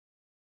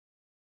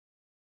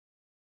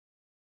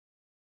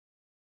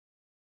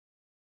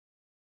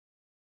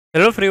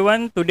Hello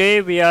everyone,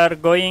 today we are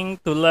going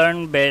to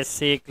learn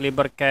basic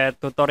LibreCAD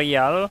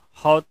tutorial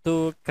how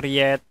to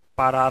create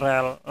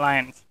parallel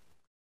lines.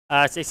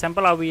 As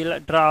example, I will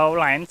draw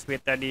lines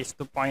with these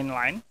 2-point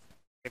line.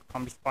 Click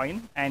from this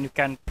point and you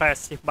can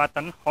press shift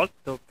button hold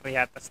to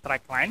create a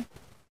straight line.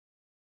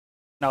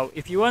 Now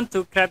if you want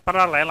to create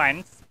parallel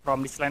lines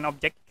from this line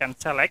object, you can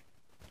select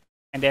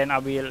and then I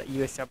will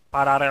use a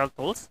parallel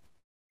tools.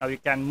 Now you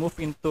can move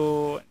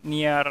into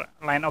near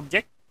line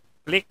object,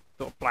 click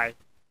to apply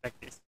like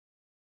this.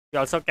 You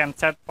also can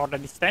set for the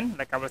distance,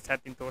 like I will set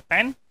into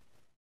 10,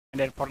 and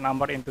then for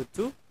number into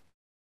 2. You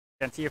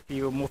can see if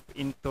you move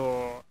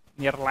into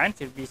near lines,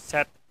 it will be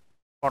set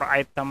for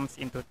items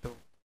into 2,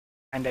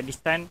 and the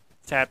distance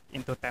set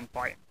into 10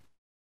 point.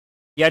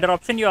 The other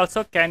option, you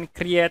also can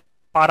create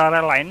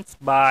parallel lines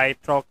by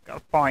stroke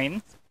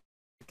points.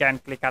 You can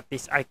click at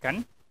this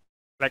icon,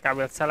 like I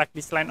will select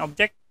this line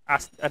object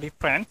as a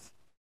reference,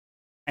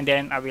 and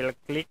then I will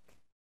click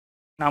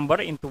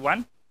number into 1.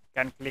 You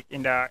can click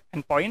in the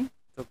endpoint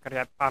to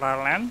create parallel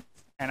lines,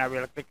 and I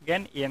will click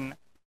again in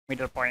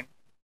middle point.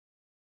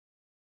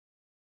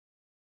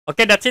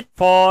 Okay, that's it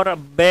for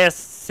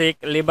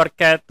basic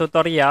LibreCAD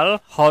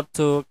tutorial how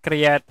to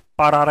create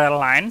parallel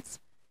lines.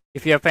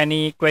 If you have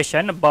any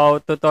question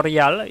about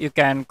tutorial, you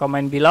can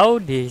comment below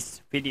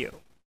this video.